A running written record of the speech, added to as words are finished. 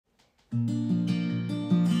I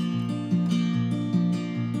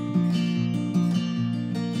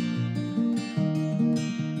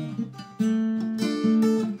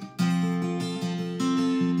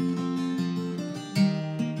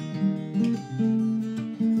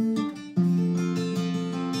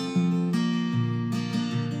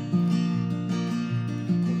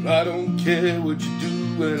don't care what you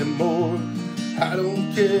do anymore. I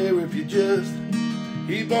don't care if you just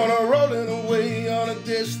keep on rolling away on a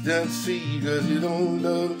distant sea, 'cause you don't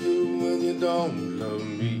love you and you don't love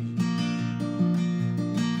me.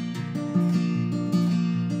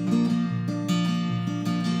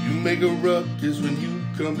 You make a ruckus when you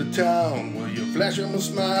come to town, well, you flash them a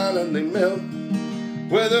smile and they melt.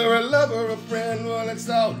 Whether a lover or a friend, well, it's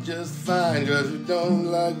all just fine, 'cause you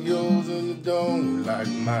don't like yours and you don't like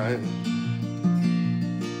mine.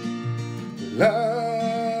 La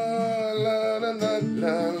la la la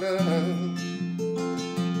la la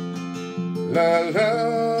la la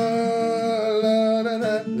la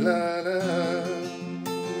la la la.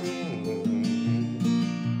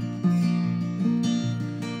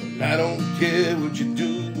 I don't care what you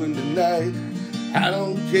do in the night. I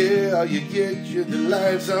don't care how you get your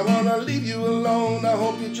delights. I wanna leave you alone. I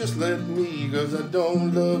hope you just let me, 'cause I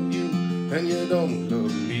don't love you and you don't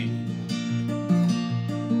love me.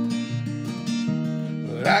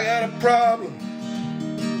 But I got a problem.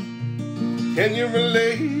 Can you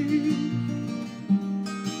relate?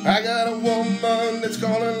 I got a woman that's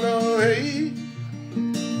calling love hate.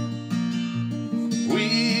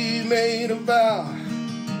 We made a vow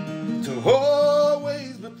to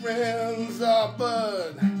always be friends, oh,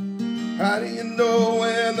 but how do you know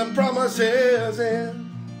when the promises end?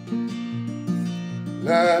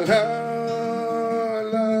 La la la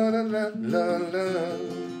la la la la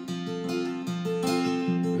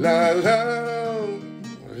la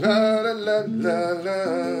la la la la la.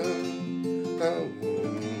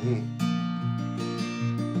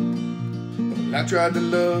 I tried to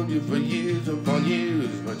love you for years upon years,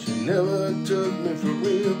 but you never took me for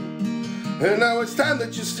real. And now it's time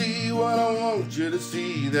that you see what I want you to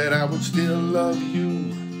see, that I would still love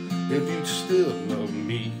you if you still love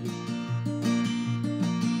me.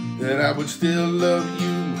 That I would still love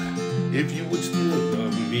you if you would still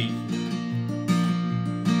love me.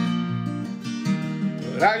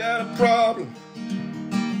 But I got a problem.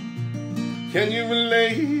 Can you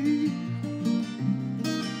relate?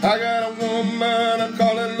 I got a woman I'm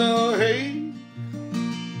calling love hate.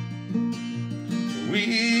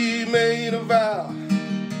 We made a vow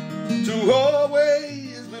to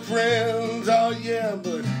always be friends, oh yeah,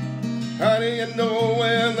 but how do you know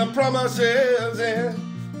when the promises end?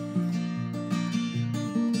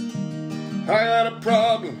 I got a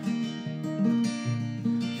problem.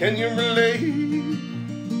 Can you relate?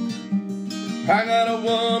 I got a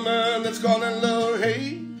woman that's calling love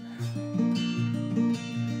hate.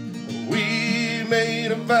 We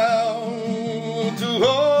made a vow to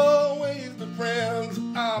always be friends,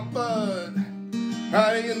 ah, but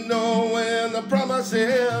how do you know when the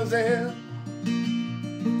promises end?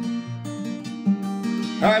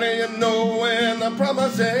 How do you know when the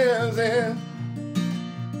promises end?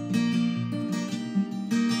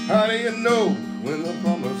 How do you know when the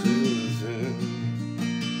promises end?